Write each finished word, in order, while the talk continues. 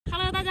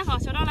家好，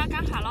小张来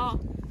赶海了。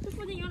这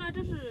附近原来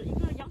这是一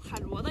个养海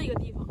螺的一个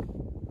地方，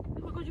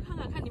一会儿过去看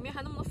看，看里面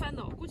还能不能翻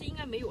到，估计应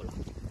该没有了。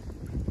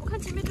我看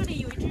前面这里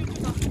有一只这个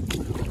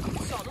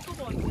小的多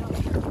宝鱼啊，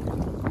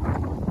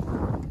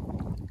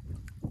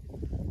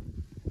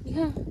你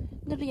看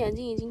那只眼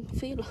睛已经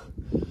飞了，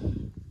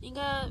应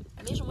该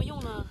没什么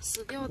用了，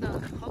死掉的，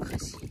好可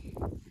惜。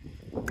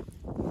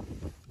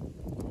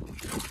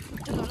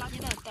这个垃圾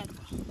袋带着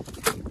吧，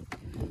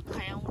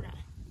海洋污染。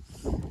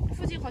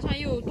附近好像也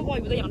有多宝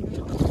鱼的养殖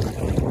场，看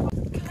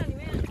看里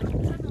面还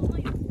能不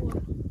能有货。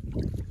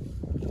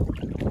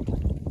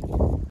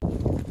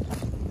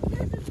但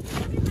是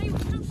这边还有，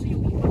正是有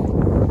一个，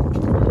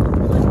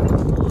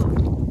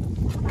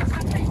打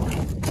开看一下，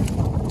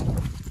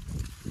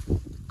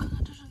看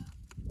看这是，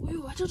哎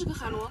呦，这是个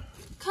海螺，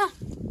看，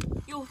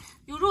有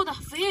肉的，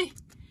肥，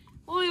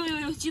哦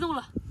呦，激动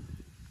了，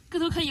个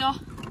头可以哦，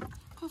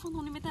快放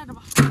桶里面带着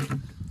吧，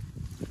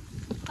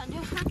感觉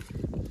还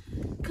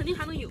肯定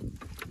还能有。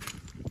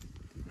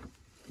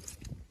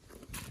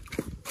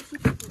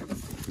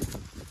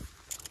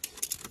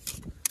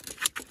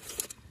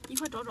一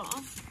块找找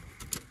啊！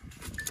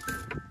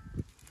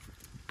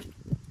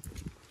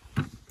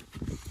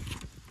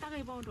大概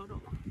也帮我找找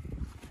吧。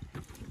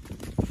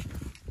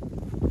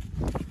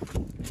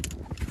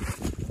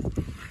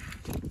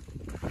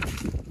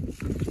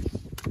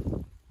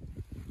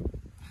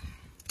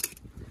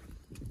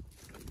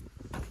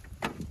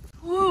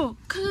哦，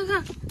看，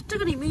这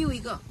个里面有一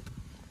个，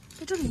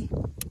在这里，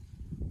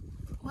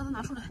我把它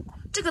拿出来。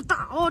这个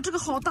大哦，这个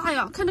好大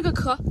呀！看这个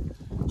壳，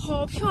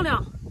好漂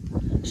亮，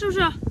是不是？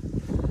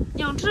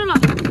两只了，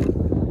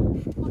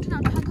哦，这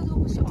两只还个头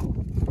不小，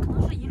可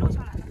能是遗漏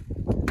下来的。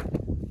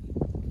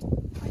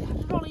哎呀，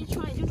这绕了一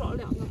圈也就找了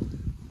2个，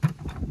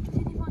这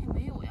些地方也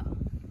没有呀。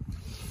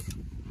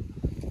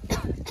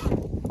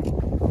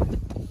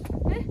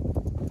哎，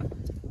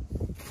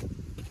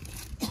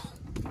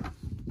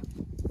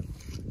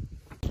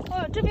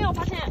哦，这边我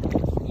发现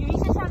有一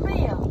些扇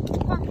贝呀，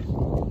看，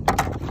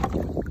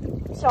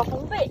小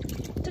红贝，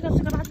这个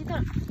是个垃圾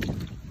袋。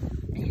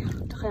哎呀，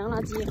这海洋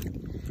垃圾。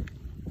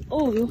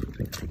哦哟，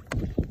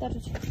带出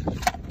去。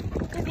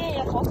这边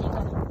也好几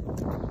个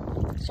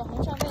小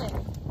红扇贝，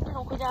这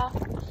种回家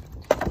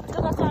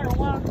这个蒜蓉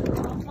啊，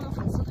放个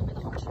粉丝特别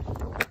的好吃。不少，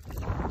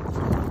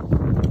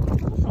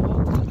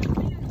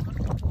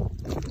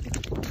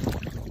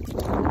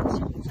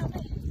小红扇贝。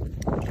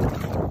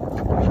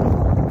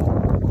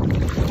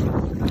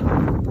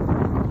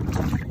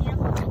年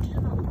好好吃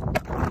呢。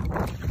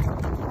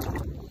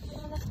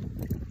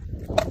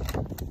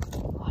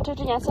哇，这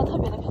只颜色特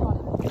别的漂亮。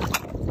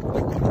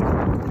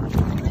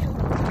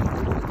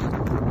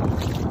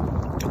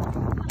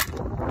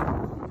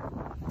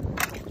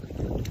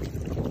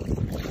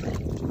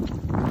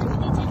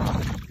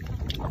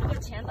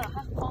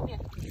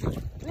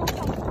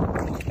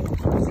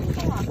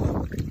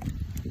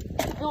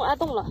不用挨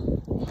冻了，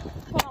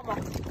漂亮吧？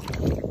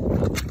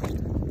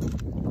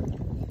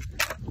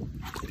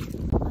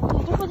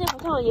哎，这附近好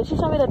像也是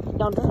扇贝的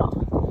养殖场。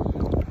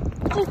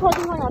这块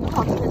地方养殖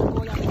场特别的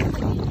多，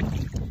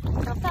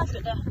养淡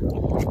水的、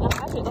养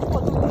海水的货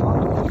都有啊。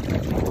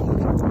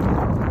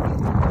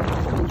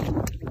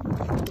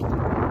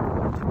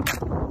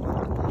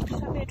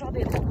扇贝抓的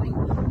也太过瘾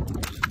了！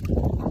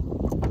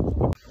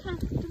看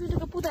这边这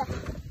个布袋，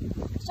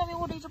下面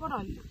握着一只八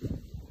爪鱼。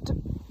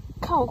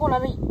看我过来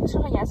的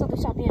身上颜色都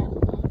吓变了，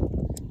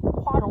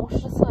花容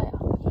失色呀！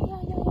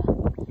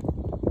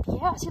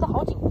呀，吸得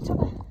好紧，这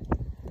个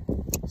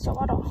小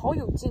巴掌好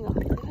有劲啊！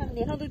你看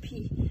脸上都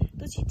起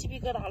鸡皮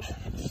疙瘩了，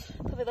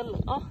特别的冷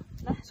啊！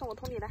来，上我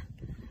桶里来，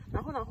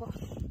暖和暖和。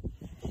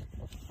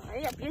哎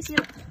呀，别吸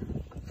了！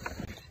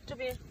这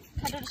边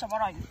看这只小巴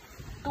爪鱼，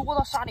都窝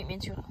到沙里面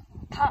去了。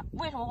它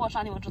为什么窝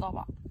沙，你们知道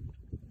吧？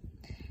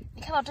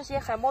你看到这些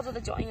海猫子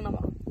的脚印了吗？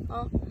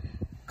啊，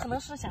可能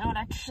是想要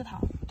来吃它。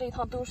这一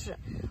趟都是，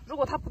如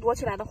果它不躲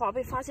起来的话，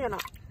被发现了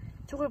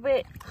就会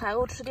被海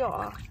鸥吃掉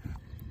啊！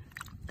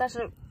但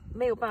是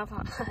没有办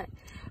法，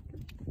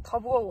逃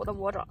不过我的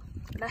魔掌。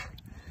来，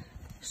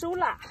收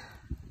啦！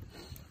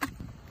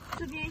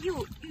这边又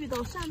遇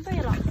到扇贝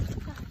了，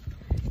看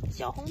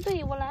小红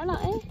贝，我来了！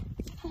哎，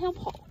它想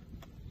跑。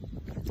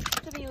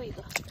这边有一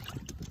个，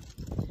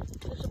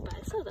这个是白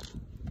色的，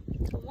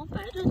怎么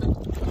白着呢？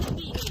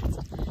另一个颜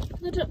色。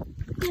那这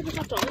叶子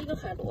上长了一个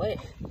海螺，哎。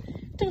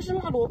这个是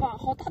辣螺吧？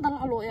好大的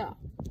辣螺呀！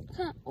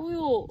看，哦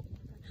呦，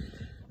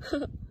呵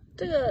呵，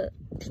这个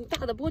挺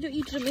大的，不过就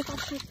一只没法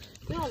吃，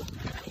不要了。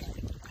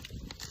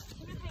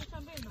前面还有扇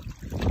贝呢，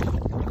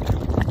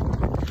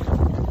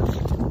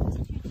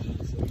继续捡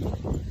一些。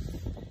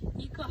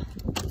一个，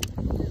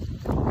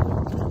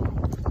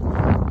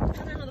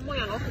沙滩上的猫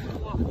眼螺很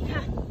多，你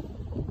看，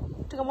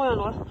这个猫眼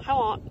螺还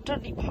往这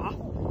里爬，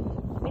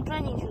没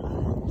钻进去了，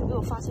就被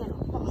我发现了。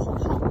哇，好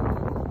胖！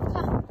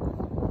看，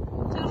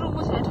这个肉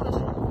摸起来真的是。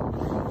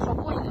好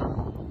过瘾啊，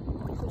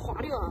很滑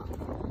溜啊！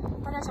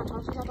大家想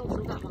尝试一下这种手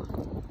感吗？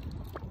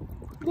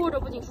摸着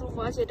不仅舒服，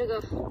而且这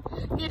个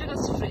捏这个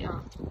水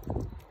啊，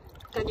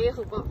感觉也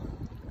很棒，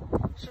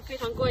是非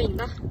常过瘾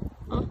的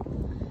啊！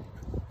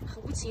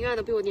很不情愿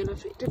的被我淋了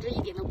水，这只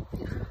一点都不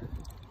配合。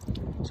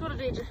收了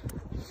这一只，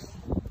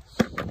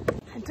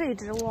看这一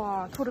只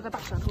哇，吐着个大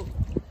舌头，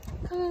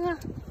看看看，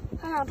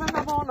还想抓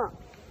沙包呢。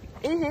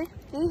哎嘿，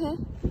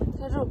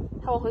看肉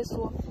还往回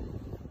缩。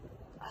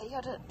哎呀，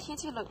这天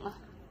气冷了，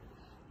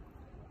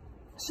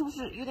是不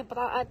是有点不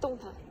大爱动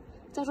弹？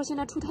再说现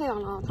在出太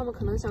阳了啊，它们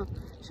可能想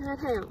晒晒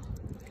太阳，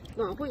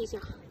暖和一下。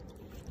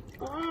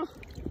啊，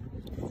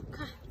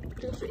看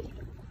这个水，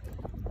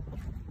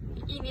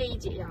一捏一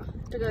解压，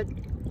这个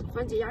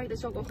缓解压力的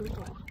效果很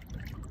好啊。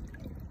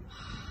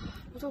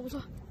不错不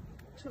错，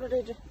收了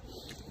这只。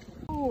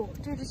哦，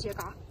这只斜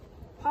嘎，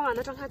缓缓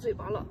的张开嘴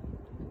巴了。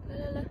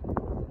来，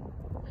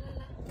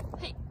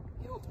嘿，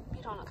哟，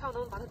闭上了，看我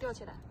能不能把它吊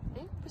起来。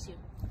哎，不行，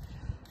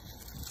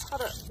它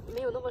的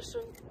没有那么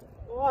深。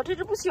哇，这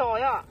只不小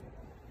呀，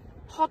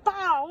好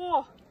大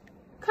哦！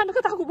看这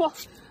个大鼓包，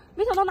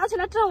没想到拿起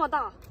来这么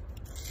大。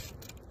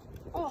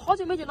哦，好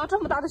久没捡到这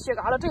么大的雪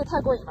蛤了，这也太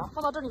过瘾了！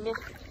放到这里面，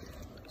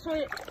稍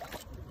微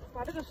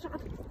把这个沙土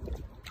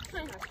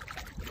涮一下，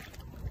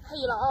可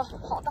以了啊，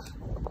好大！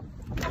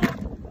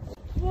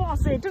哇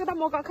塞，这个大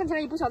毛蛤看起来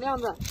也不小的样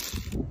子。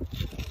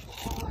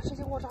哇，这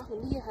些卧沙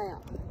很厉害呀，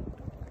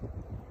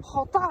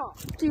好大！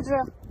这只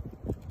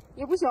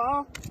也不小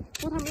啊，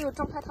不过它没有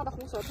张开它的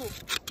红舌头。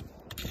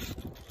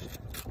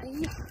哎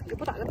呀，也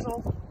不打个招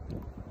呼。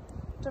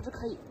这只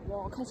可以，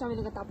哇，看下面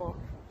那个大包，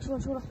收了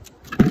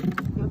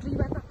，2只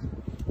100大。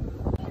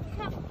你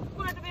看，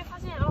过来这边发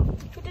现啊，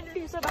就这只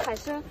绿色的海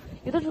参，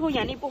有的时候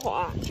眼力不好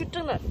啊，就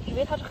真的以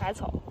为它是海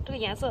草，这个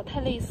颜色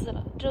太类似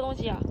了，这东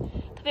西啊，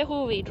特别会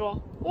伪装。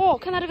哇，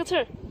看它这个刺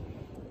儿，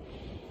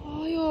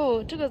哎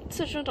呦，这个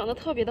刺身长得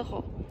特别的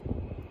好。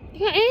你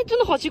看，哎，真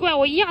的好奇怪，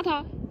我一压它，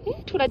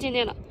哎，出来尖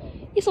尖了，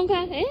一松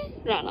开，哎，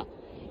软了，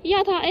一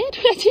压它，哎，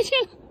出来尖尖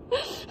了，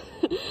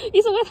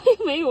一松开它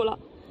又没有了。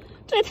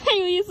这也太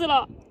有意思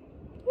了，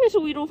我也是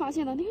无意中发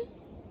现的。你看，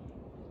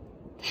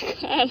太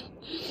可爱了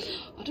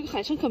啊！这个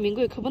海参可名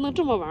贵，可不能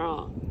这么玩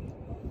啊！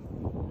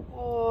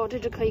哦，这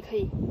只可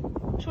以，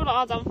收了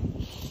啊，咱们。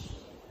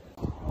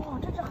哇，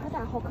这只海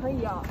胆好可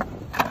以啊！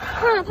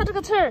看它这个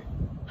刺儿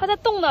还在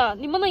动的，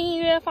你们能隐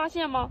约发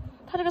现吗？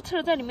它这个刺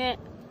儿在里面，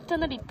在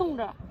那里动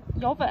着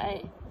摇摆。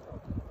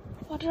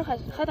哇，这只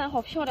海胆好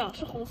漂亮，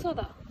是红色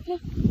的。你看，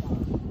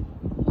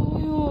哦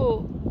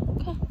呦，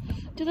看，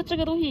觉得这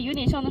个东西有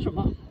点像那什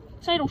么。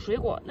像一种水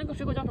果，那个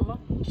水果叫什么？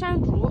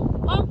山竹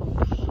啊，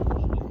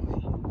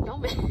杨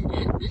梅。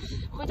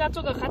回家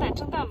做个海胆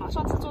蒸蛋吧，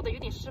上次做的有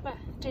点失败，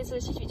这次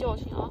吸取教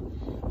训啊，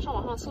上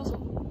网上搜搜。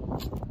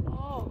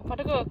哦，把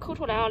这个抠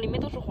出来啊，里面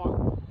都是黄，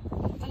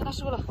咱给它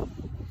收了。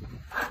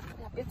哎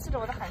呀，别刺着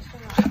我的海参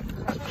啊，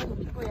海参很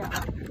名贵啊，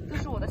都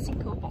是我的心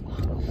头宝。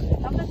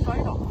咱们再找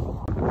一找，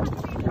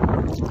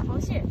螃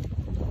蟹，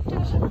这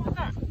个是什么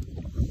干？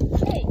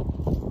哎，呦，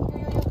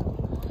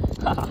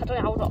哈哈，这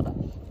俩我找的。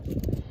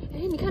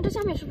哎，你看这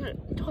下面是不是？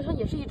这好像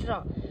也是一只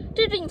啊！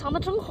这只隐藏的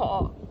真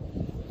好，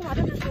我把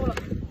这只收了。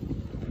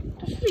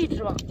这是一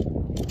只吧？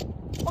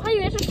我还以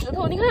为是石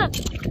头。你看，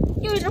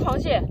又一只螃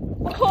蟹。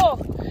我靠，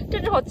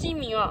这只好精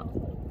明啊！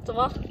怎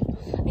么？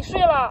你睡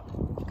了，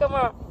哥们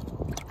儿？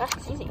哎，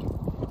醒醒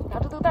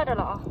，2只都带着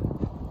了啊！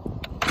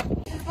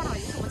这只八爪鱼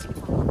什么情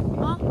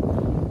况啊？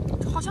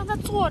好像在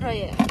坐着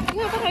耶！你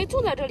看八爪鱼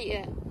坐在这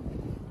里，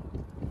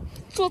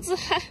坐姿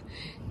还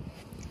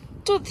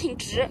坐得挺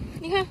直。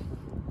你看。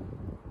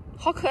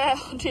好可爱啊！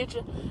这只，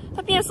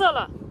它变色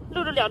了，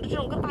露着2只这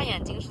种跟大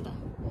眼睛似的，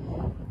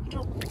这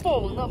种豹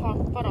纹的话，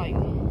八爪鱼，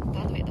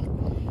短腿的，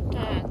这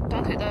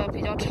短腿的比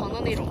较长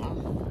的那种了，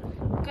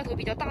个头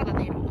比较大的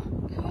那种了。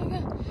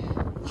看，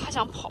它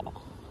想跑，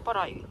八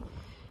爪鱼，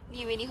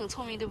你以为你很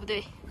聪明对不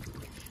对？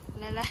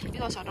来，遇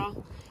到小张，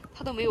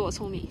它都没有我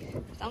聪明，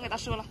咱们给它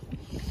收了。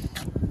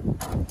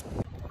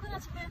我看到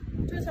前面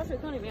这个小水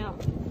坑里面啊，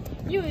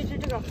又一只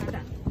这个海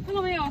胆，看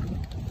到没有？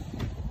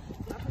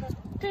拿出来，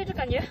这只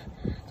感觉。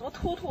怎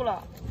么秃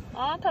了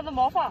啊？它的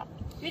毛发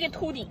有点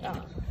秃顶啊！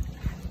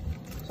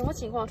什么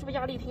情况？是不是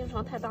压力平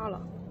常太大了？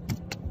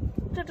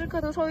这只个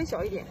头稍微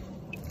小一点，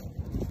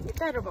你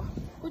带着吧，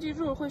估计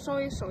肉会稍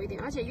微少一点，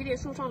而且有点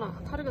受伤了，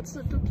它这个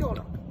刺都掉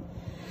了。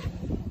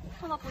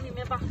放到桶里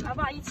面吧，来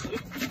吧，一起，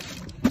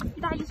一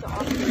大一小。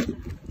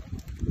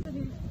这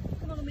里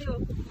看到了没有？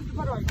这是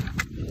八爪鱼，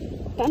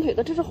短腿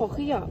的，这只好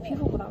黑呀，皮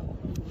肤不大。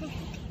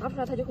拿出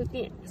来它就会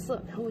变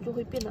色，然后就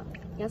会变得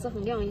颜色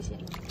很亮一些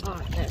啊！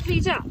再试一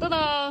下，等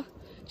等，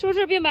是不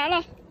是变白了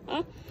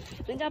啊？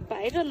人家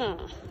白着呢，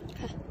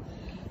看，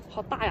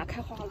好大呀，开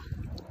花了，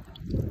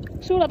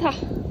收了它。看，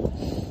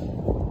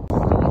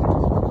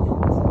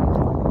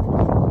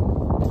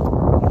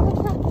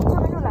下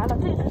面又来了，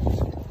这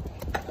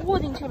只窝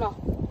进去了，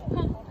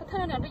看它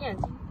看着2只眼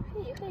睛，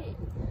嘿，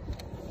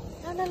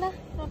来，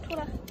让出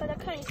来，大家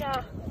看一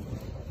下。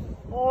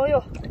哦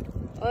呦，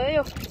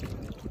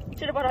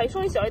这只八爪鱼稍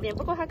微小一点，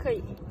不过还可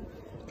以。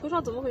头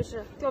上怎么回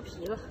事？掉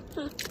皮了。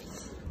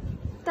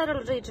带着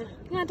了这一只，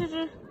你看这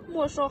只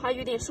末梢还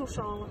有点受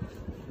伤了，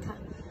看，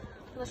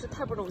真的是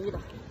太不容易了。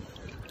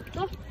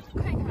走，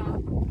看一看啊，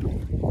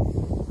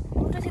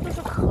这些都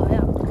是壳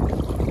呀。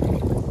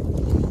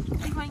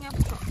这块应该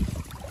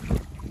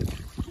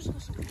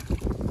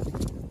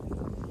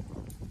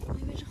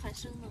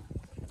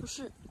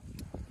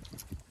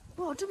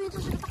哦，这边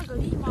这是个大蛤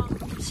蜊吗？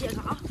血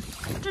蛤，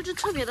这只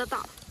特别的大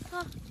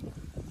啊！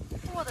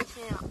我的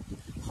天呀，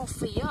好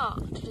肥啊！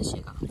这只血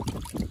蛤，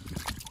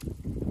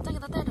再给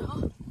它带着啊，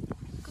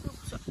个头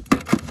不小。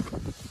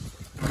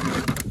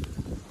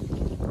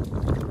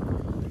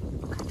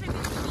看这边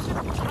这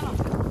个啥了，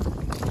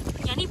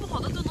眼力不好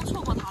的都能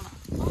错过它了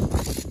啊！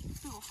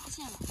被我发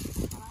现了，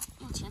好了，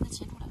用钳子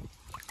钳出来，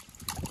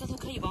个头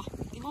可以吧？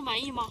你们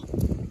满意吗？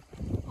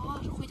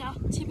啊，这回家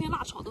切片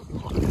辣炒都很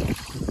好了。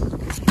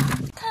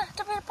看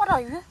这边八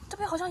爪鱼，这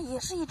边好像也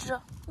是一只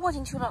握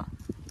进去了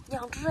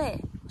，2只哎，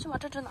先把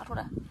这只拿出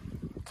来，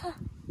看，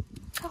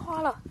开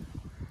花了，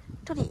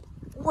这里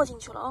握进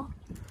去了啊，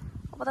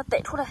我把它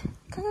逮出来，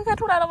看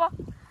出来了吧？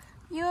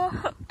哟，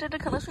这只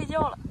可能睡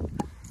觉了，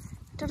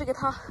这是给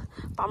它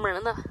把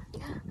门的，你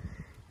看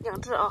，2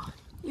只啊，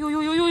哟，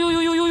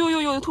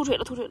吐水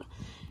了，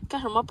干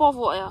什么报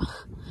复我呀？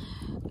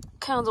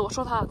看样子我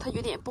说它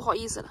有点不好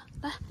意思了，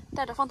来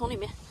带着放桶里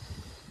面。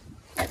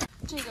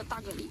这个大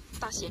蛤蜊、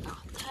大血蛤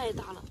太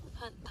大了，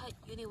看它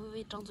有点微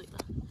微张嘴了。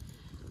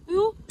哎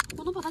呦，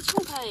我能把它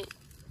撬开！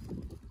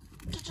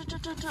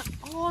这，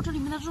哦，这里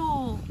面的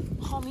肉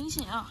好明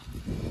显啊！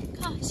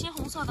看鲜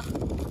红色的，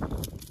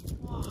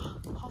哇，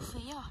好肥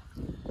呀！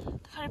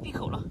它开始闭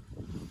口了，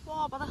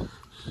哇，把它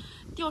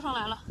钓上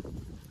来了。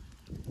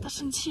它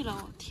生气了，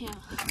我天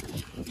啊，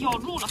咬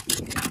住了，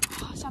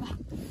啊，下来，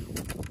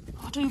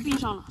啊，这又闭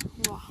上了，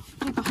哇，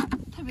这个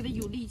特别的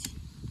有力气。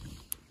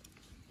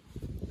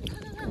看，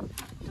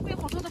这边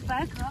好多的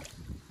白蛤，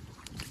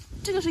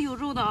这个是有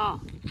肉的啊，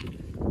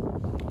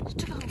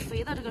这个很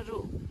肥的，这个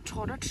肉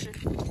炒着吃，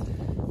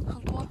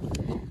很多。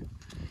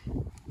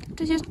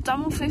这些咱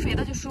们肥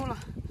的就收了。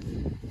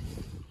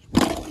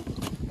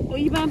我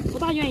一般不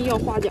大愿意要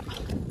花甲，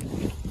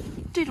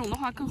这种的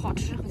话更好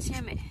吃，很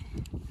鲜美，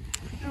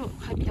肉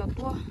还比较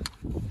多。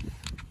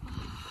啊，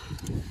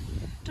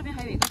这边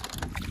还有一个，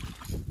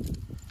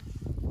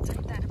咱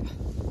就带着吧。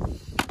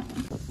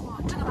哇，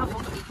这个大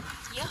黄蛤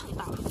蜊也很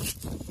大。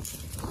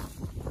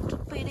这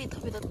贝类特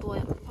别的多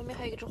呀，旁边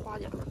还有一只花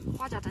甲，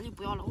花甲咱就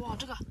不要了。哇，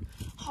这个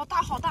好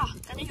大，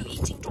感觉有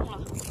1斤重了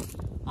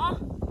啊！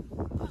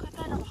快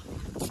带着吧。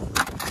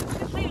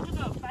还有这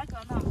个白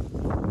蛤呢，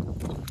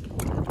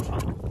不少。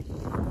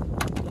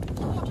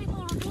哇，这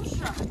套都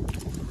是，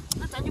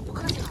那咱就不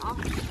客气了啊，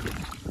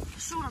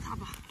收了它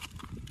吧。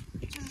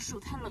就是手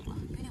太冷了，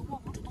有点握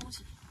不住东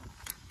西，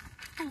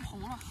冻红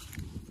了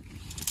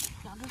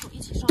，2只手一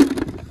起上来。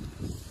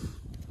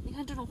你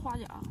看这种花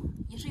甲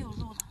也是有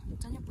肉的，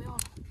咱就不要了。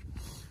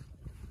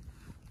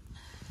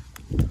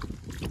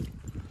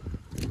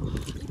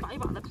一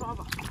把的抓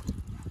吧，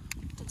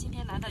这今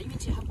天来的运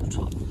气还不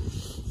错。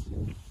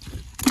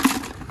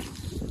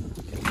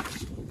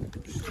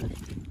是，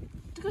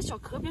这个小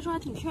壳别说还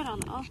挺漂亮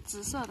的啊，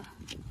紫色的。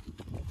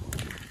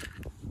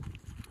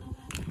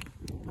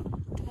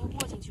这个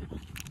握进去了，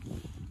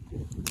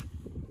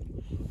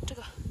这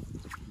个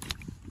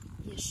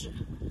也是。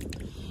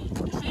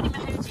这水里面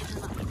还有几只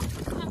呢？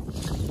看，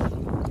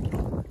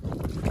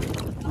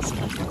都是。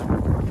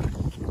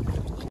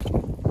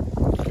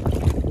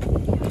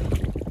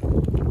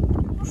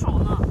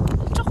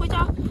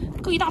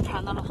够一大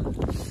盘的了，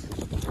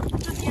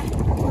这边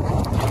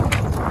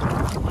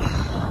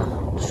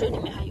水里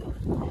面还有，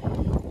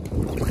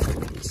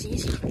洗一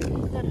洗，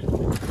带着。这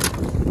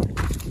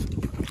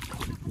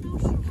不都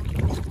是吗？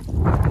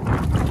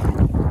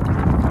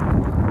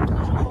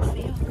这个好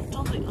肥啊，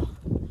张嘴了。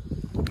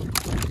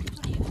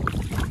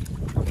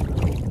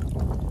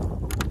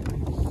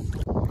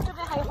这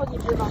边还有好几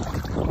只呢，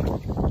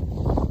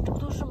这不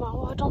都是吗？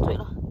哇，张嘴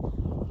了，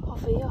好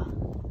肥呀！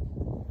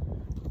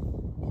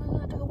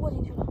看这个握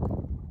进去了。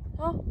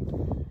啊，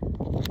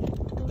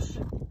这都是，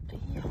哎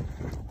呀，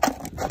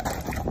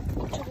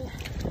这边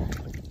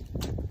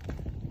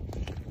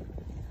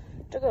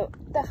这个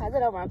带孩子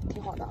来玩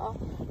挺好的啊，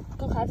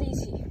跟孩子一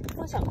起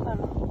分享快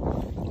乐。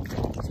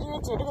因为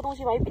捡这个东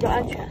西吧也比较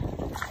安全，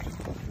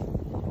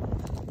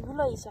娱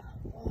乐一下。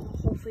哇，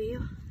好肥呀！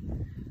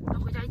拿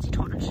回家一起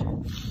炒着吃。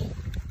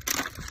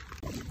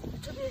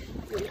这边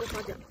有一个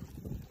花甲，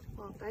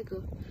啊，白蛤，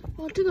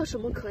哇，这个什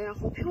么壳呀？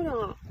好漂亮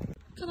啊！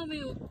看到没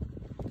有？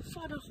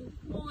发着红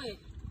光哎，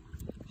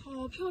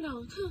好漂亮！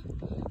看，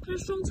它是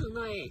双层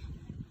的哎，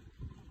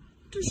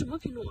这是什么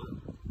品种啊？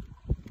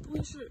不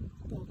会是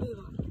宝贝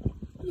吧？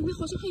里面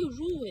好像还有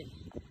肉哎，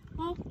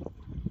啊，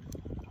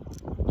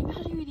里面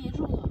还是有一点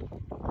肉的。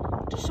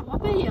这什么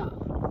贝呀？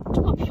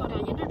这么漂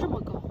亮，颜值这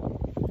么高！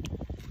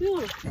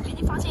哟，已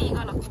经发现一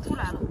个了，捕出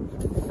来了。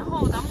然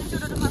后咱们就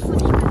在这块附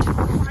近看去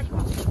挖一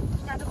挖，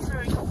应该都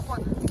是有货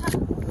的。你看，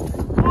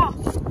哇，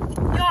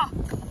哟，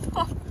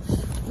哦，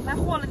来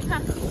货了！你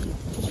看。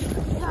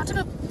呀，这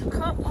个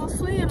壳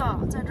碎了，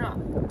在这，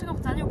这个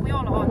咱就不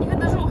要了啊！你看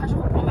那肉还是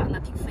很饱满的，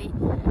挺肥，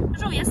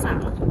肉也散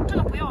了，这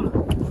个不要了，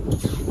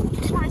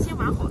挖一些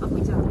完好的回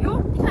家。哟，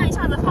你看一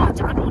下子它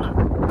夹住了，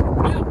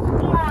哎呦，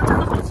哇，夹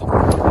得好紧，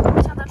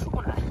一下子出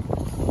不来。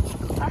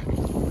来，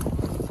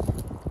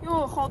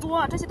哟，好多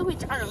啊，这些都会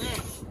夹人哎！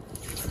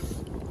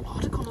哇，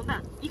这恐龙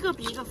蛋一个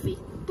比一个肥，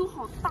都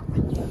好大。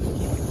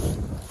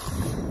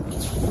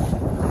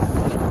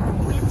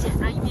一边捡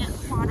着一边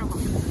挖着吧。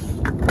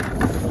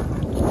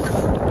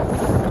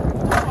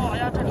好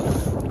呀，这里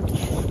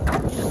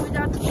回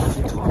家煮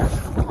炒着吃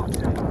很好吃，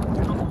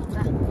这种猛在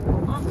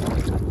啊。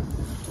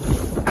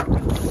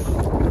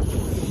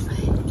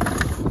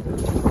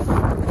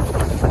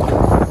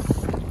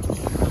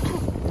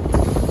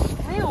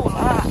没有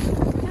了，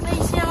就那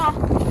一些了。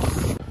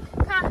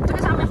看这个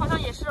下面好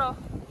像也是哦，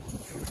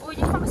我已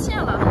经发现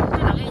了，这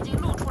两个已经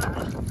露出来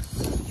了。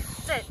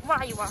再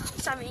挖一挖，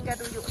下面应该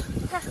都有了。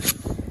看，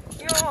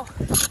哟，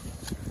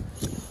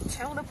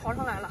全部都跑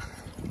上来了，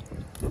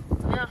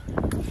怎么样？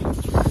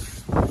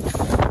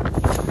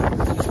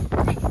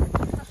哎，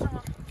那是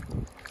吗？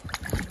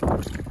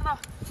看到？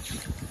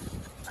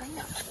哎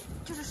呀，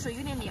就是水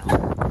有点凉。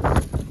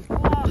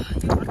哇，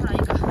又爬出来一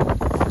个，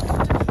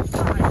这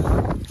好大呀！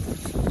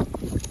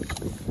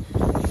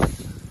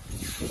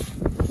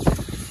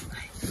哎，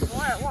我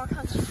也挖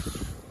看看。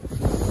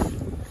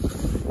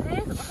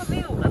哎，怎么还没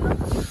有了呢？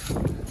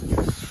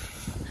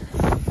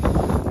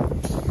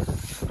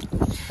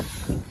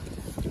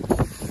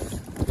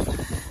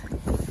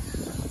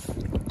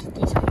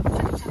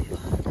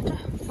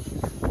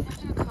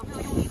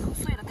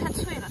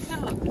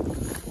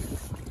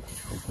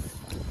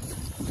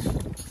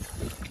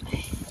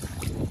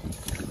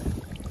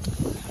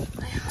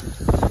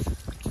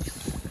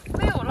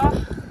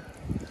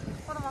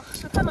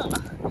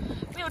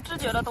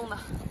觉得冻的，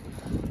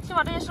先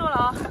把这些收了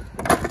啊！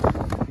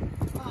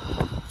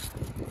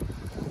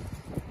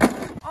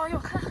哦哟，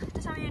看这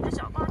下面有一只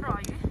小八爪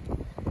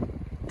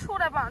鱼，出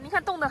来吧！你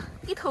看冻的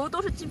一头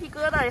都是鸡皮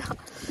疙瘩呀，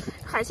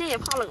海鲜也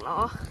怕冷了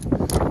啊！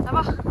来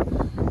吧，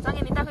咱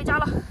给你带回家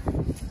了。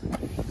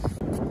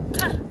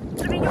看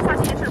这边又发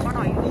现一只八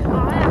爪鱼，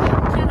哎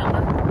呀，天冷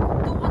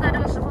了，都窝在这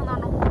个石缝当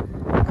中，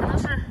可能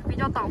是比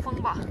较挡风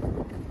吧。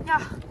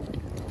呀，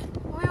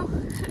哦哟，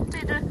这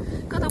只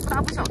个头不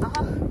大不小的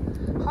哈。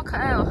好可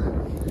爱哦，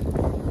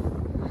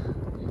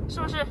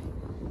是不是？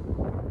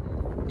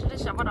这只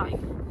小八爪鱼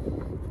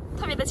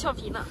特别的俏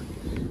皮呢。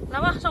来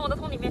吧，上我的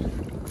桶里面。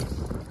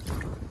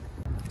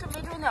这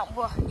没准两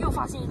步，又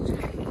发现一只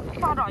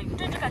八爪鱼。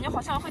这只感觉好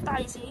像会大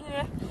一些，因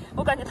为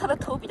我感觉它的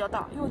头比较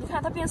大。哟，你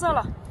看它变色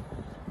了，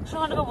身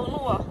上这个纹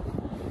路啊，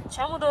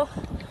全部都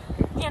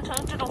变成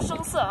这种深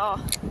色啊。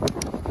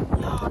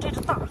呀，这只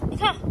大，你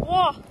看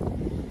哇，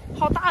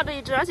好大这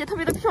一只，而且特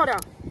别的漂亮，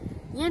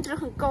颜值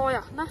很高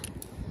呀。那。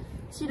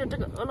吸着这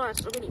个鹅卵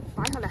石给你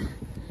拔下来，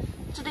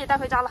这也带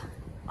回家了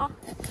啊！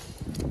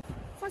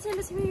发现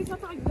这前面有一条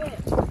大鱼哎，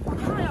好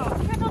大呀！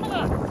你看它那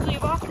个嘴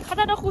巴还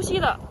在这呼吸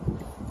的。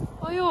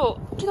哎呦，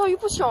这条鱼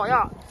不小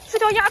呀，是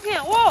条鸦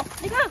片哇！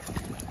你看，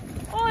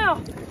哎呀，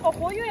好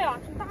活跃呀，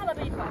挺大的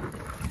这一条。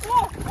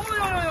哇，哦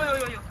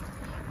呦，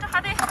这还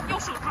得用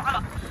手抓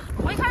了。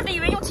我一开始以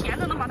为用钳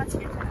子能把它钳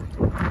起来，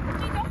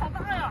这条好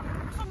大呀，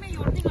上面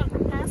有那个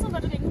蓝色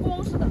的这个荧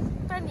光似的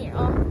斑点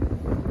啊。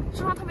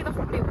身上特别的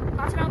滑溜，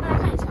拿起来让大家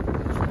看一下。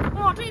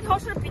哇，这一条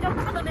是比较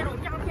大的那种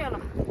鸦片了，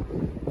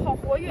好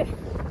活跃。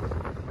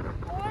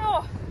哦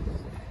哟，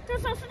这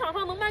上市场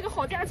上能卖个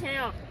好价钱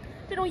呀！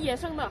这种野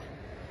生的，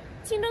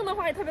清蒸的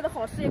话也特别的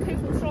好吃，也可以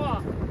红烧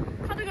啊。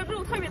它这个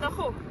肉特别的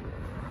厚，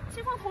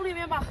先放桶里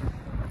面吧，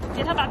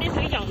给它打点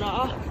水养着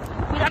啊，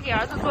回家给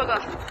儿子做个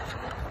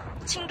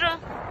清蒸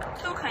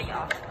都可以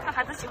啊，看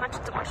孩子喜欢吃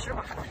怎么吃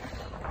吧。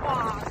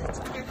哇，这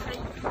今天可以，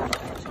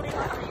手里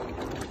拿可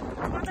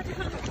以，哇，在这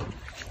个。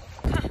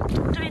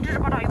这边这只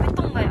八爪鱼被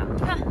冻的呀，你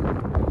看，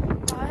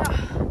哎呀，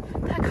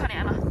太可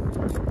怜了，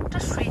这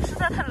水实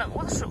在太冷，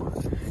我的手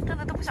真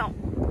的都不想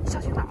下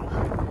去打了，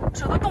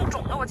手都冻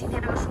肿了。我今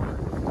天这个手，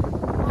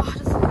哇，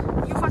这次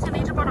又发现了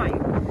一只八爪鱼，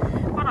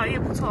八爪鱼也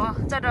不错啊，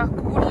在这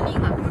孤孤零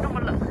零的，又这么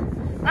冷。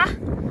来，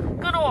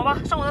跟着我吧，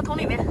上我的桶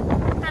里面，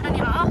带着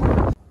你了啊！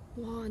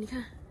哇，你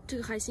看这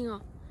个海星啊，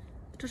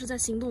这是在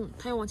行动，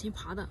它要往前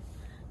爬的，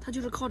它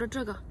就是靠着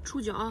这个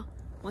触角啊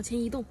往前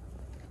移动，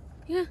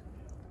你看。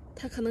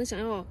它可能想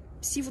要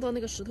吸附到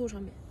那个石头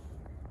上面，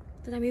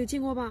大家没有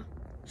见过吧？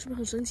是不是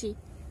很神奇？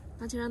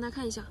拿起来让大家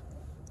看一下，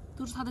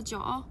都是它的脚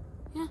啊！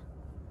你看，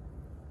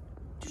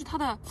就是它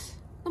的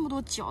那么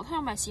多脚，它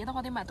要买鞋的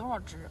话得买多少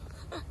只？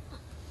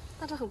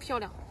但是很漂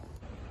亮。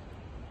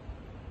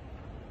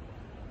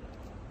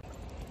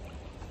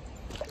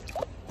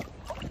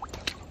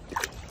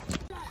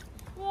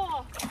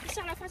哇！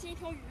下来发现一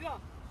条鱼啊！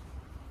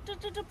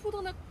这扑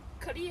腾的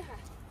可厉害！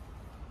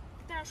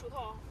戴上手套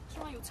啊，身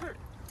上有刺儿。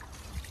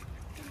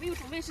没有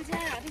准备时间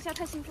呀，这下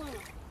太兴奋了。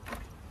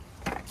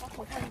把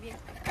桶放一边，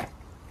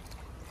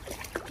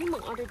挺猛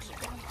啊这只！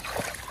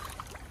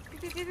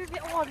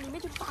别！哇，里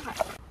面就是大海，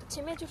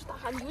前面就是大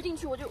海，游进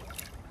去我就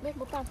没什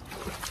么办法，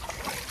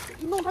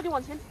一弄它就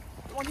往前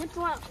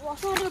钻。哇，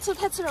身上这个刺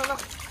太刺人了！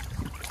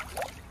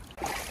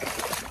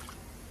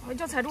我一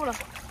脚踩住了，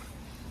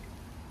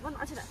把它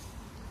拿起来。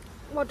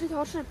哇，这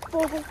条是包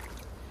公。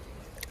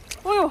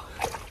哦呦，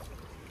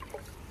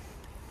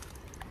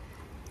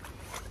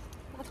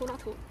拿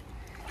头。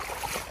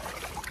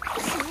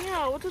行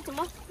呀，我这怎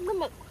么那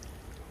么……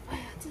哎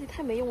呀，自己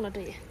太没用了这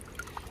也。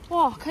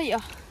哇，可以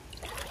啊！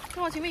再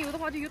往前面游的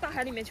话，就游大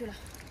海里面去了。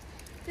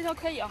这条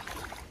可以啊，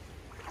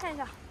看一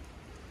下，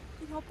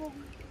一条波，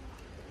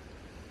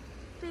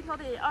这条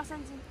得2、3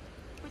斤，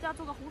回家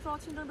做个红烧、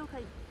清蒸都可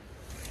以。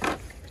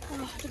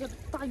哇，这个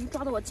大鱼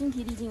抓得我精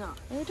疲力尽啊！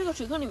哎，这个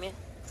水坑里面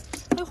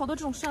还有好多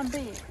这种扇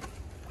贝，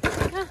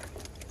你看，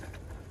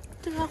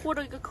这还豁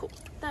着一个口，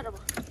带着吧。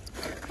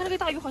看这个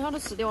大鱼好像是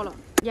死掉了，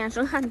眼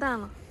神暗淡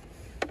了。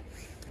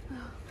哎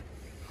呀，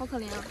好可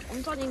怜啊！我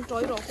们抓紧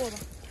找一找货吧。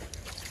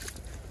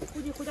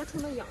估计回家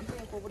冲着养它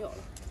也活不了了，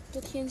这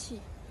天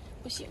气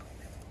不行。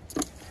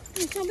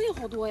哎，扇贝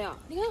好多呀！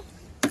你看，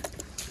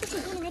这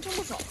水坑里面真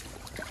不少。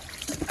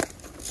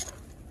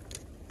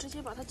直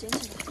接把它捡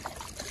起来，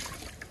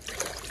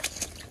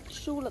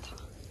收了它。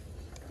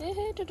哎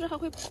嘿，这只还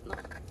会跑呢。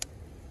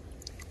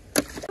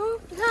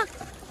你看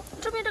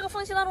这边这个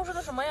缝隙当中是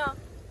个什么呀？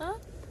啊，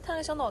看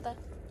个小脑袋。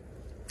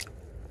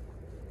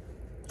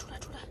出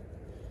来。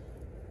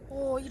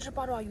哦，一只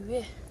八爪鱼，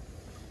哎，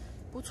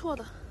不错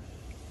的。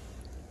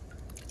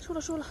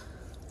收了。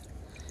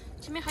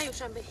前面还有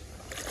扇贝。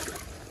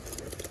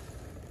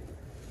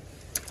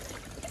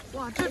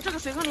哇，这个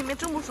水坑里面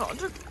真不少，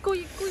这够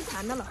一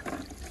盘的了。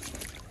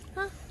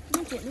啊，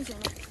能捡就行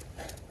了。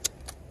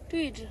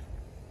这一只，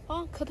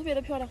啊，可特别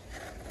的漂亮。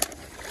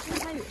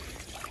还有，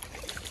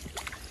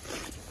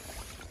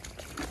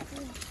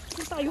哇，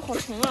这大鱼好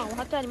沉啊！我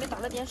还在里面打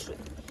了点水，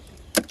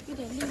有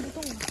点拎不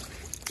动了。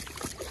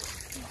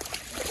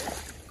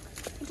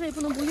这也不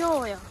能不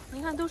要呀！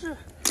你看，都是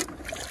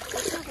我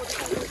辛苦的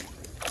干活。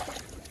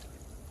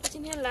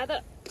今天来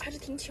的还是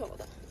挺巧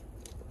的。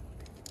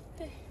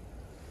嘿，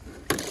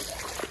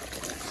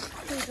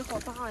这一只好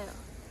大呀！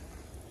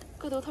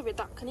个头特别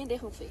大，肯定得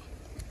很肥。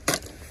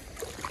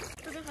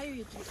这边还有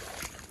一只。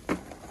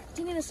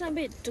今天的扇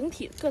贝整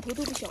体个头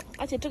都不小，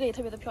而且这个也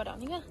特别的漂亮。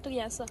你看这个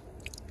颜色，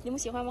你们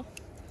喜欢吗？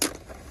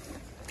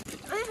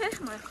哎，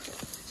妈呀！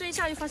这一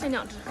下就发现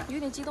2只，有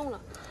点激动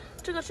了。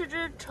这个是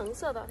只橙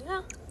色的，你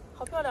看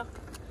好漂亮。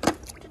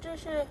这只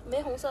是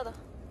玫红色的，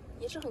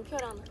也是很漂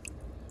亮的。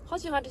好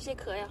喜欢这些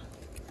壳呀。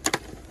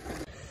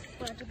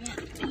过来这边，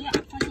哎呀，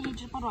发现一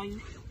只八爪鱼，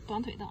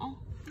短腿的啊。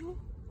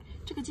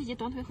这个季节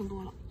短腿很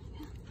多了。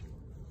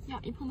呀，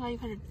一碰它又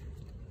开始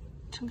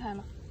撑开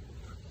了。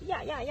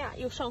呀，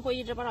又上回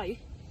一只八爪鱼，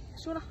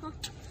收了啊！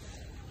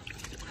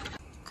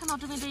看到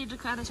这边这一只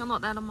可爱的小脑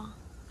袋了吗？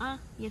啊，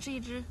也是一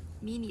只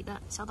迷你的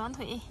小短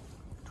腿，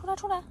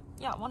出来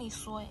呀，往里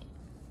缩哎，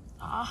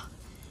啊，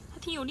还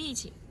挺有力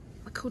气，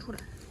把它抠出来。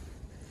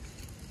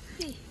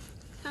嘿，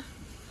看，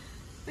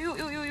哎呦，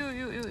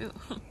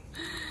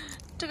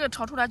这个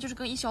炒出来就是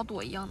跟一小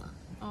朵一样的，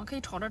啊，可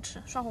以炒着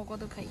吃，涮火锅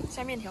都可以，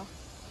下面条，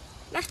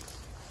来，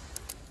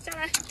下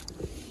来。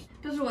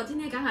这是我今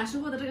天赶海收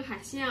获的这个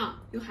海鲜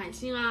啊，有海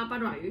星啊、八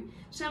爪鱼、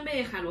扇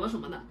贝、海螺什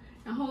么的。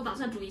然后我打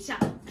算煮一下，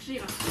吃一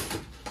个。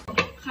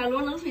海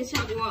螺冷水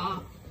下锅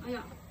啊！哎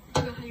呀，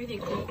这个还有点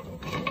干。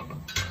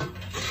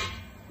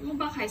我们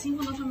把海星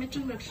放到上面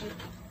蒸着吃。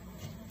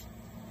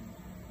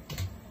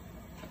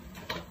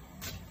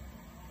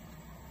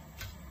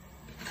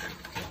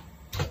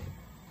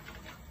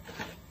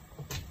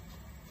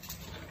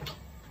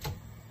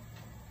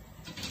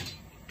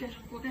盖上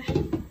锅盖。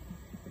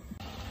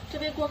这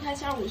边锅开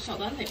下午小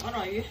短腿、八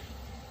爪鱼。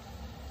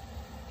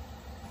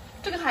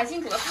这个海星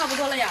煮的差不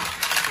多了呀，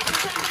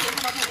现在也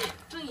放到上面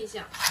蒸一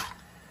下，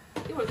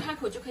一会儿开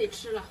口就可以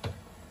吃了。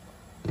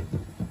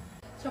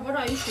小八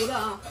爪鱼熟了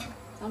啊，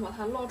咱把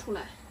它捞出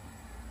来。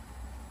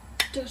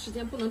这个时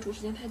间不能煮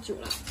时间太久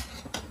了，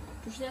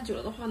煮时间久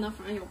了的话呢，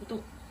反而咬不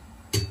动。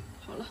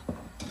好了。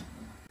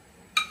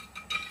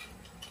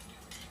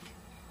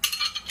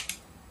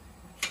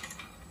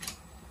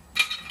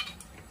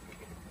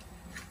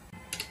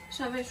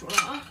扇贝熟了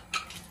啊，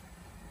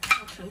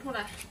我盛出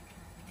来。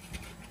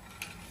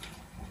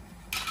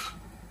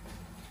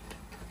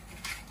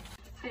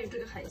还有这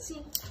个海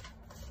星，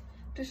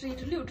这是一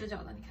只6只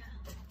脚的，你看，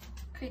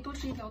可以多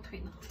吃一条腿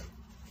呢。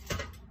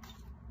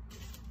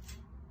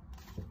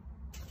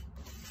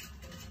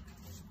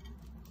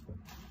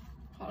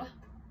好了，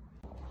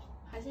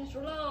海鲜熟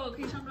喽，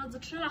可以上桌子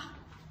吃了。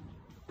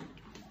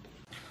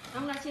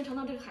咱们来先尝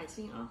尝这个海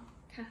星啊，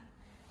看，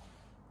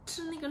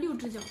吃那个6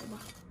只脚的吧。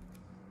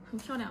很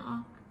漂亮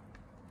啊！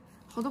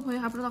好多朋友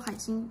还不知道海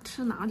星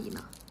吃哪里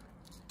呢，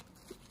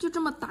就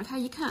这么打开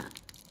一看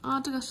啊，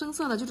这个深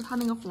色的就是它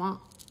那个黄，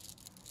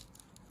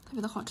特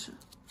别的好吃。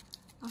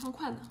拿上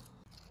筷子，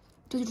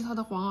这就是它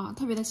的黄啊，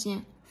特别的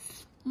鲜，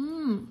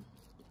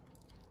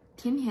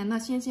甜甜的、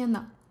鲜鲜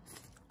的，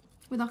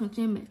味道很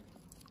鲜美。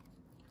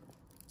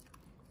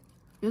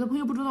有的朋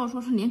友不知道，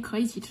说是连壳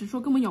一起吃，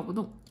说根本咬不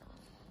动，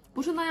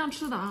不是那样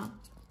吃的啊！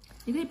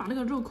你可以把这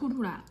个肉抠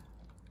出来。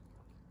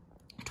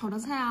炒的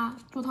菜啊，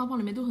做汤放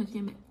里面都很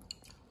鲜美。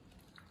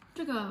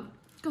这个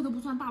个头不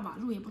算大吧，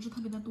肉也不是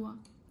特别的多。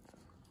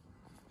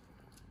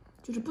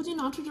就是不经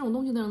常吃这种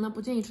东西的人呢，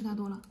不建议吃太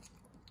多了，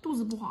肚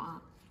子不好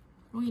啊，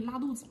容易拉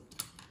肚子。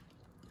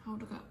还有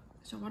这个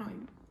小八爪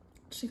鱼，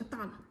吃一个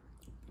大的，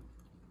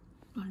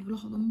啊，流了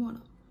好多沫了，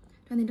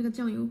蘸点这个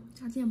酱油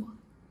加芥末。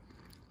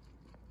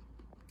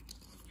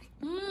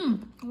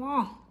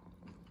哇，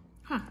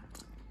看，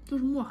都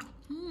是沫，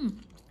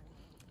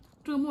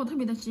这个沫特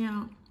别的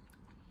香。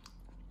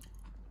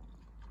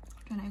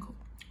再来一口。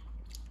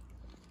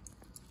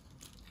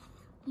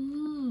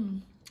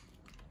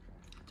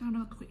加上这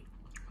个腿，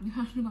你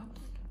看这个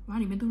碗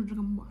里面都是这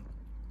个沫。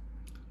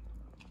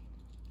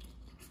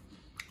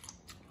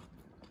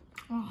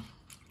哇，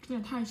这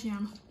也太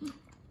香了。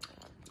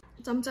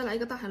咱们再来一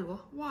个大海螺，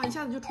哇，一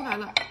下子就出来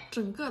了，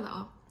整个的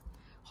啊！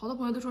好多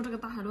朋友都说这个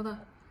大海螺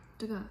的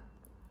这个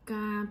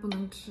肝不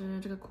能吃，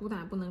这个苦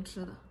胆不能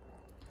吃的。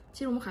其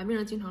实我们海边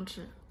人经常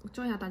吃，我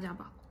教一下大家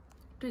吧。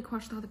这一块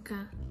是它的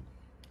肝，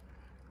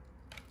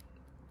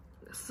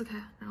撕开，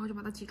然后就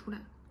把它挤出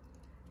来。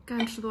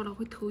肝吃多了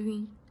会头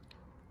晕，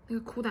那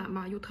个苦胆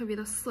吧又特别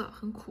的涩，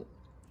很苦。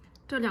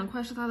这2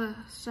块是它的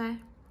鳃，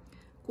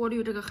过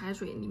滤这个海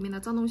水里面的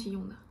脏东西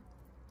用的。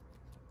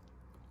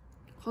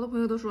好多朋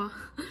友都说，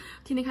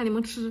天天看你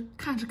们吃，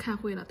看是看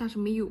会了，但是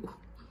没有。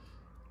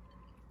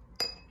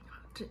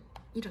这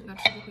一整个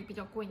吃就会比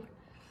较过瘾。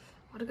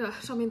把这个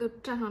上面都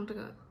蘸上这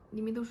个，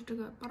里面都是这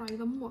个八爪鱼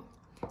的沫。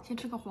先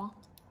吃个黄，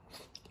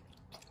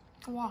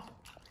哇，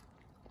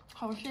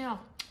好鲜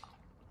啊，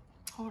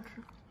好好吃。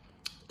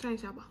蘸一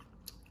下吧，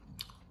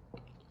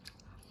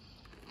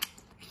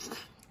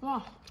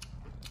哇，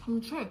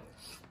很脆。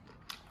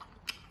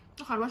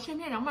这海螺鲜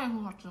片凉拌也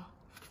很好吃。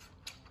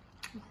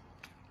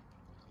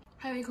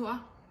还有一口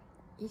啊，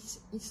一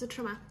次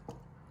吃完。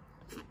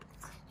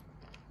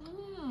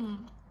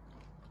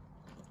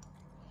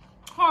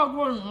太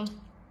过瘾了。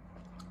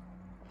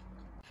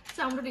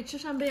在我们这里吃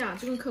扇贝啊，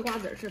就跟嗑瓜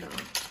子似的啊，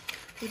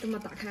就这么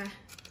打开，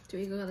就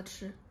一个个的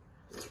吃，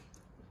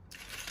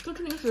跟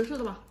吃零食似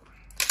的吧，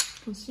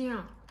很鲜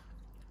啊，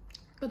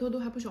个头都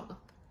还不小的。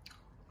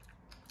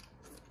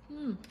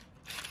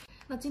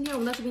那今天我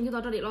们的视频就到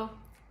这里喽，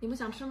你们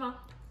想吃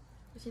吗？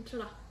我先吃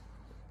了。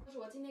这是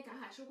我今天赶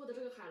海收获的这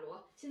个海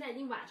螺，现在已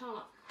经晚上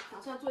了，打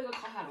算做一个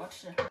烤海螺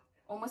吃。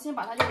我们先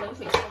把它用冷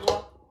水下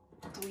锅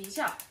煮一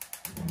下，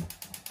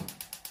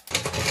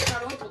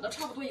海螺煮的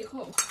差不多以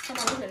后，放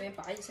到冷水里面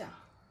拔一下，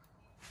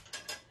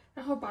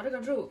然后把这个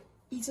肉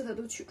依次的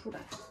都取出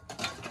来。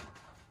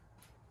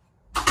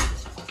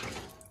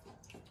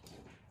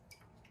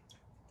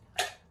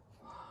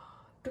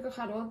这个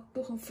海螺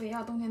都很肥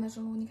啊，冬天的时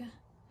候你看。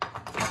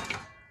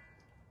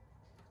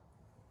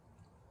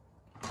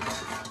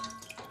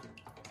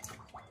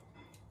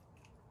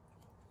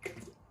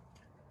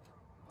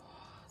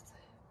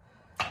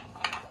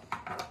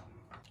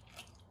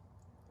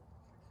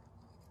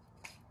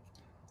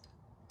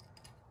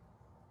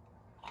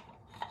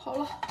好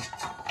了，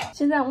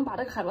现在我们把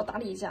这个海螺打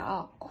理一下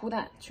啊，苦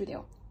胆去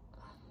掉，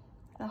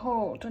然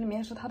后这里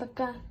面是它的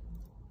肝，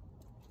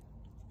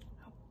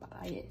把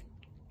它也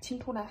清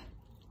出来，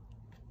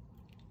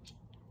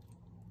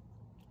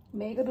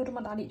每一个都这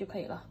么打理就可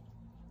以了。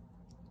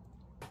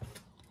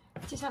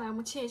接下来我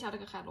们切一下这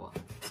个海螺，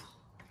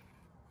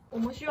我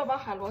们需要把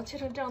海螺切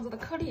成这样子的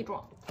颗粒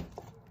状。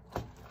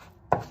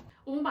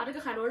我们把这个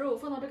海螺肉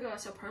放到这个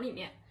小盆里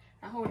面，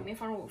然后里面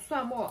放入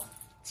蒜末、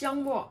姜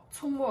末、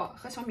葱末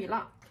和小米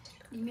辣。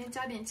里面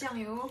加点酱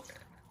油，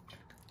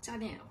加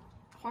点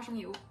花生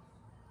油，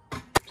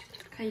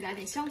可以来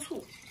点香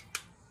醋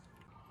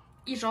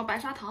，1勺白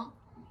砂糖，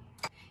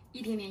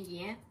一点点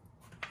盐，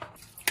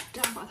这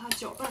样把它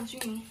搅拌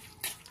均匀。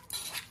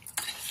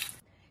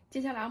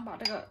接下来我们把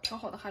这个调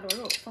好的海螺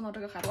肉放到这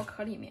个海螺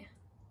壳里面，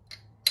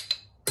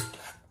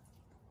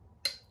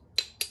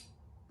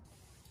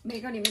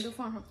每个里面都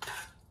放上。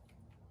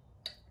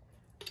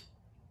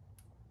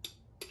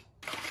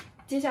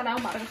接下来我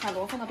们把这个海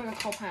螺放到这个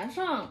烤盘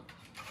上。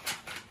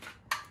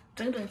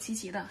整整齐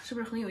齐的，是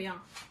不是很有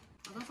样？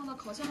把它放到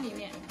烤箱里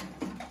面。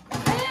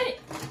哎，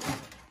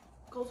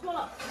搞错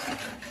了。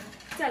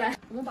再来，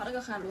我们把这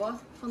个海螺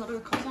放到这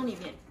个烤箱里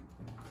面，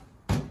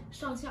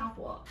上下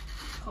火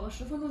烤个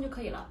10分钟就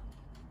可以了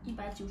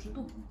，190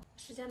度。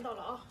时间到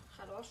了啊，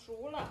海螺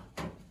熟了，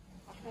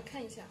拿出来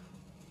看一下。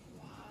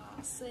哇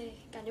塞，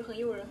感觉很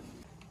诱人。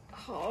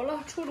好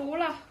了，出炉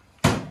了。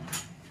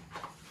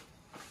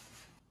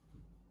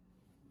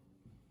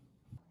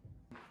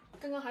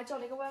刚刚还叫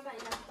了一个外卖，应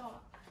该到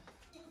了。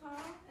好，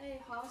哎，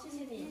好，谢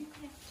谢你。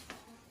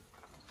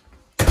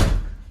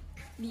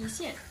米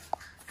线，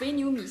肥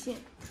牛米线，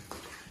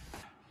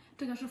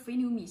这个是肥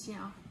牛米线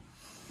啊，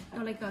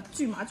要那个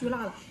巨麻巨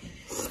辣的。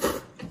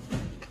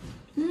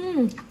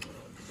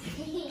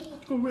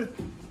够味。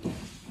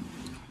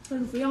这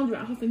是肥羊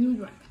卷和肥牛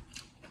卷。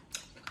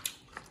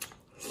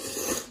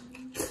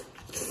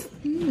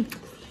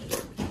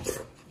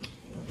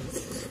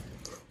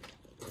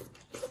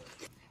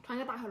尝一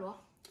下大海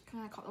螺，看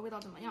看烤的味道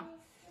怎么样。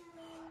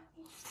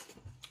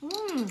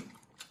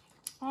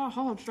啊，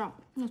好好吃啊！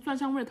那蒜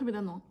香味特别的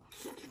浓，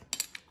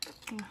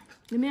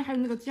里面还有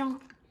那个姜，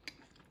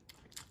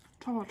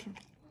超好吃，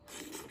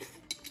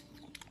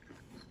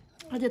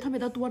而且特别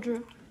的多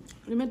汁，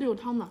里面都有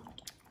汤的，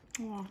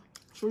哇，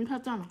属于太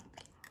赞了！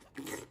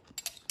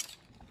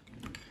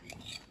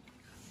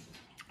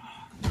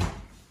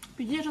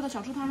比夜市的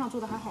小吃摊上做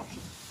的还好吃。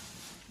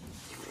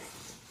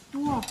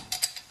哇，哇，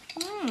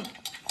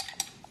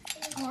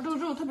这个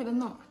肉特别的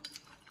嫩，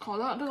烤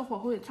的这个火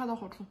候也恰到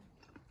好处。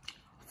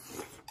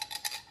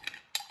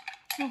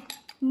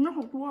里面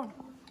好多啊！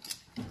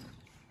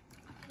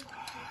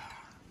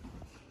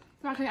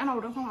大家可以按照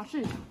我这个方法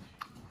试一下。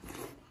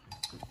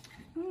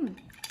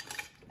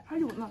还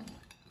有呢，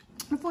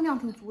这分量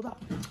挺足的。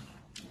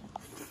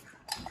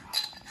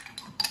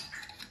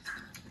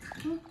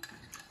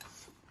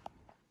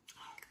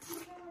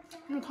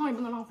这个汤也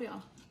不能浪费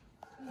啊！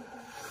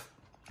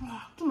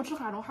哇，这么吃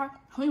海螺还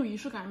很有仪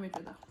式感，有没有觉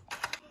得？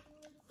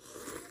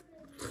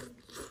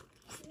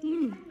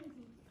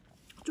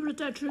就是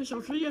在吃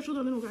小吃夜市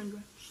的那种感觉，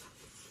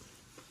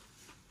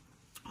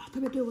啊，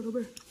特别对我的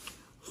味儿。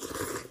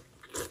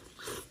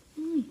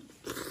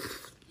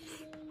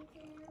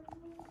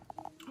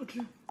好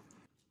吃。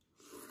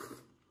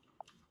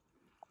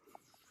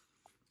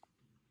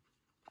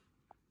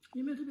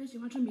有没有特别喜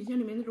欢吃米线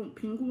里面那种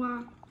平菇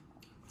啊、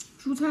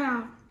蔬菜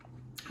啊，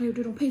还有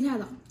这种配菜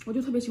的？我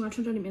就特别喜欢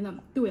吃这里面的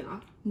豆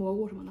芽、蘑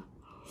菇什么的。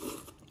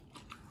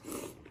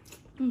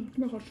特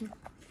别好吃。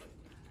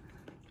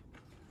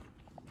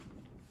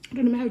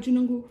这里面还有金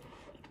针菇。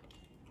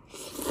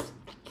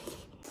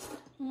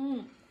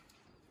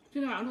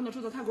今天晚上真的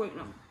吃的太过瘾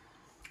了，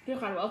这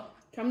海螺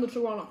全部都吃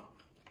光了。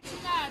现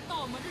在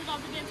到我们日照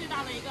这边最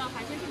大的一个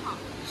海鲜市场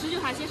——19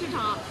海鲜市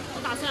场，我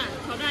打算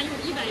挑战用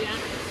100元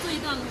做一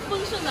顿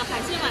丰盛的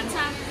海鲜晚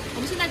餐。我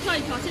们现在挑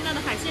一挑，现在的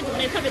海鲜种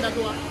类特别的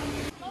多。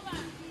老板，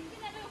现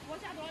在这个活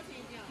虾多少钱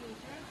一斤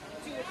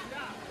？90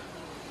啊，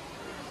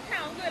太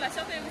昂贵了，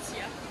消费不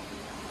起。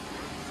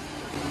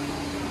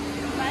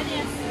来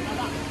点死的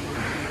吧。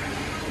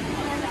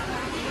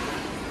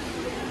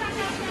大虾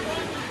现在多少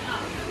钱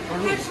啊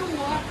？25，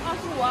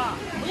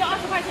我要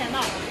20块钱的。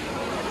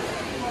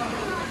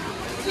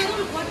这都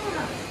是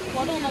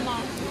活动的吗？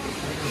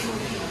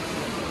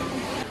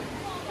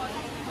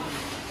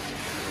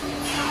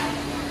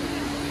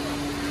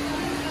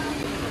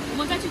我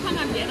们再去看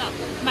看别的，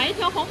买一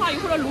条黄花鱼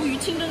或者鲈鱼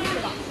清蒸吃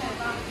吧。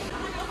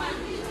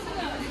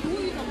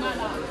鲈鱼怎么卖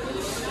的？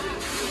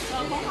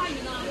黄花鱼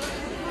呢？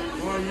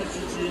黄花鱼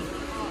17。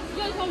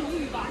要一条鲈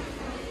鱼吧。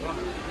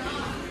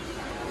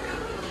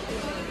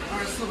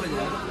24块钱。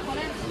好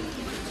嘞。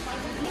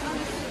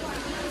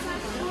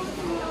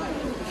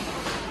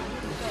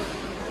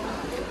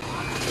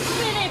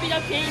这类比较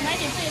便宜，买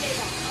点这一类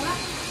的。好了。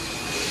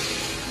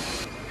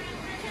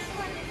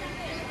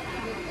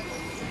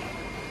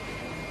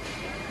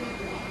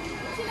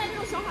现在这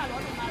种小海螺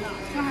怎么卖的？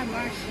小海螺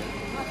20。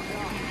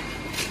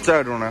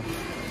这种呢？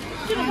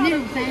这种30。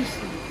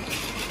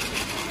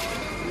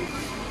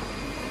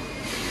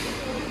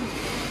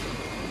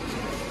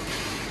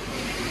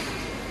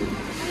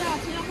哎呀，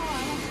钱要花完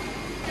了。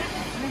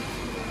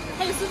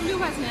还有46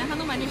块钱，还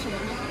能买点什么呢？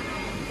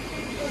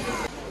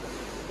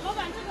老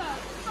板，这个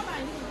套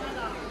板鱼怎么卖的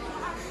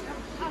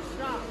？20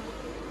啊，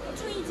称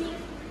1斤。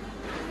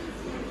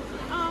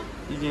啊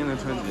？1斤能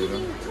称几个？1斤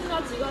称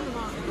到几个是吗？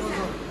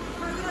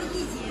他说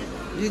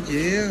1斤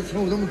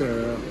称这么点儿。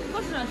不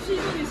是，吃1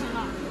个就行了。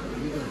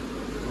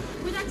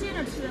回家接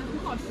着吃，很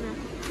好吃。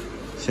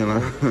行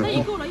了。那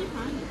也够了1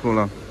盘。够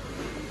了。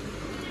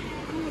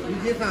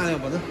1斤3两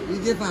不能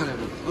，1斤3两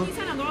不1斤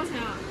3两多少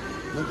钱啊？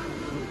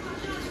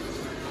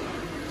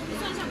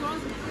算一下多少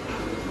钱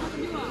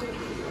？26啊。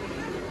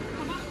好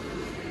吧。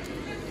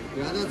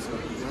原来吃，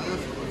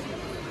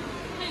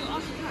还有20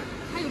块，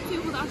还有最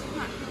后的20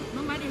块，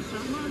能买点什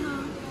么呢？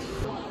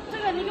这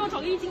个你给我找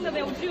个1斤的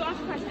呗，我只有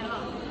20块钱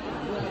了。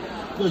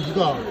要一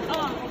个。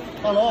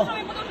大佬。上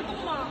面不都是洞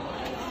吗？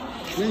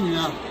美女，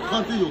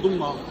看这有洞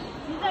吗？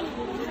你再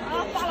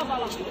扒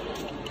了。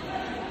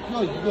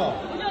要一个。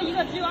我要一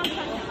个，只有20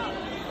块钱了。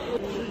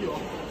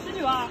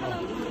19啊，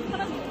他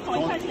能少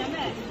1块钱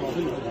呗？少1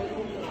块钱。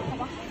好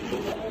吧。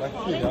来，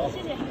谢谢啊。谢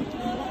谢。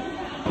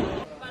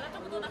买了这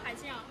么多的海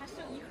鲜啊，还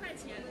剩1块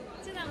钱。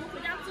现在我们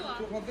回家做，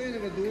肯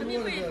定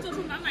会做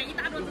出满一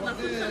大桌子的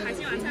丰盛海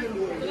鲜晚餐，走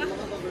吧。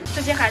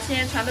这些海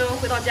鲜全都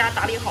回到家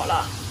打理好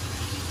了。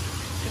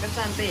这个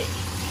扇贝，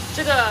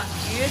这个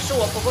鱼是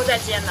我婆婆在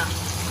煎的，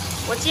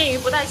我煎鱼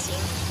不太行，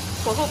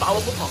火候把握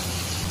不好。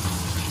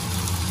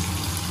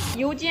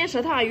油煎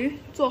蛇踏鱼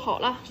做好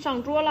了，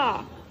上桌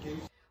了。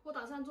我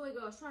打算做一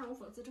个蒜蓉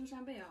粉丝蒸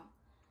扇贝啊，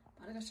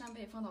把这个扇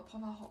贝放到泡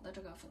好的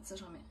这个粉丝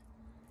上面。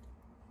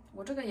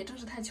我这个也真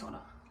是太巧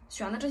了，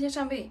选的这些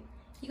扇贝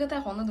一个带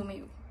黄的都没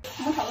有。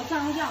我们炒个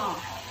蒜蓉酱啊，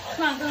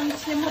蒜跟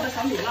切末的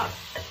小米辣，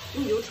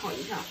用油炒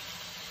一下，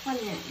放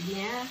点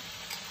盐，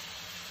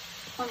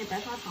放点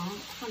白砂糖，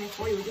放点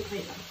蚝油就可以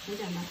了，很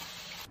简单。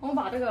我们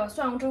把这个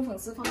蒜蓉蒸粉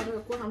丝放到这个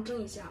锅上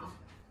蒸一下啊，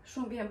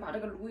顺便把这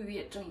个鲈鱼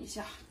也蒸一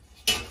下。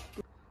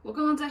我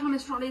刚刚在上面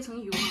刷了一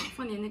层油啊，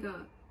放点那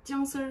个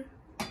姜丝儿，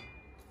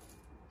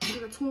这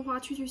个葱花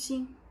去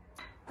腥，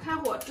开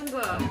火蒸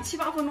个7、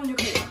8分钟就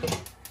可以了。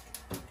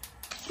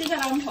接下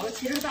来我们炒个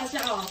齐这个大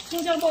虾啊，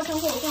葱姜爆香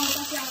后放入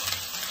大虾，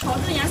炒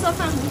至颜色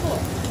泛红后，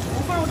我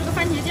们放入这个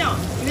番茄酱、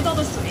鱼倒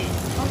的水、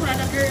调出来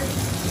的汁儿，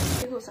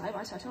最后撒一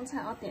把小香菜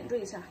啊，点缀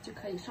一下就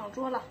可以上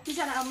桌了。接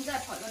下来我们再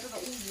炒一个这个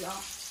乌鱼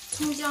啊，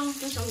葱姜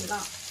跟小米辣，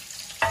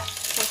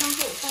火香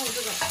后放入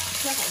这个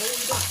切好的乌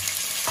鱼段。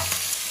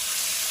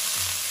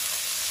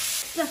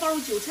再放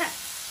入韭菜、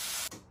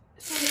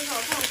蒜上面少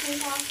放葱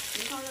花，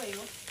淋上热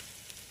油。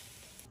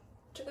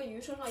这个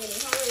鱼身上也淋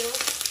上热油。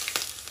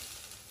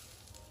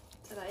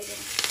再来一个，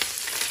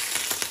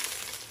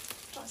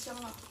炸香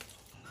了，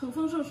很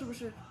丰盛是不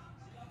是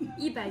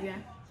？100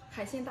元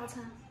海鲜大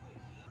餐。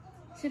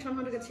先尝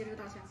尝这个茄汁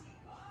大虾。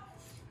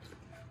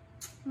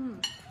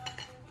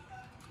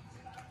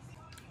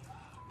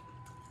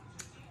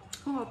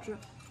很好吃。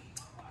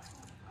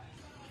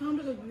尝尝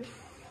这个鱼，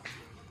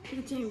这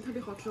个煎鱼特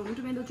别好吃，我们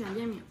这边都卷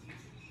煎饼。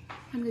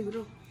看这个鱼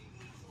肉，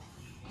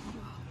哇，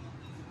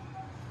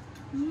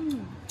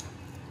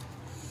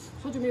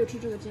好久没有吃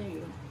这个煎鱼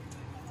了，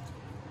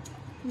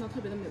真的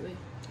特别的美味。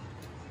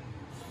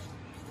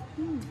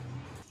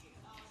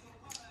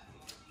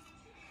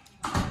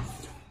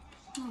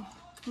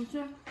很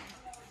鲜，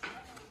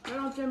来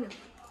让煎饼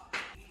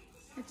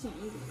再紧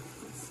一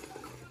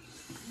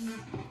点。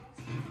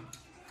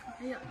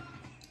哎呀，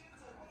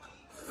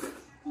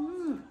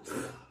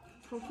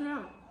好鲜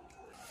啊！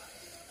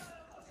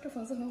这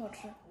粉丝很好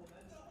吃。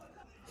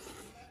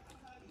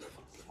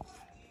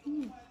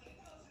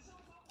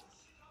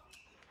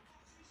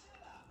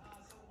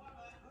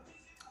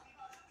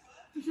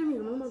这煎饼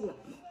怎么那么软，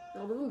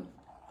咬不动？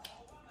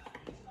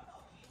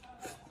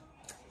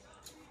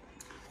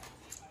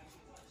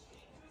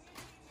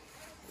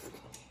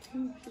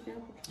时间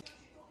不长。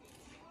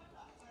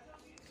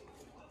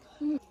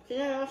今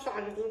天要杀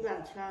的都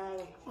赚钱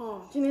了。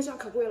哦，今天虾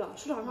可贵了，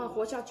市场上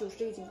活虾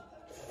90一斤。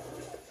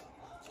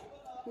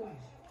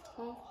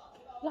好，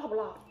辣不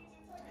辣？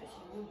还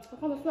行。我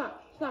放的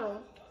蒜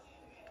蓉。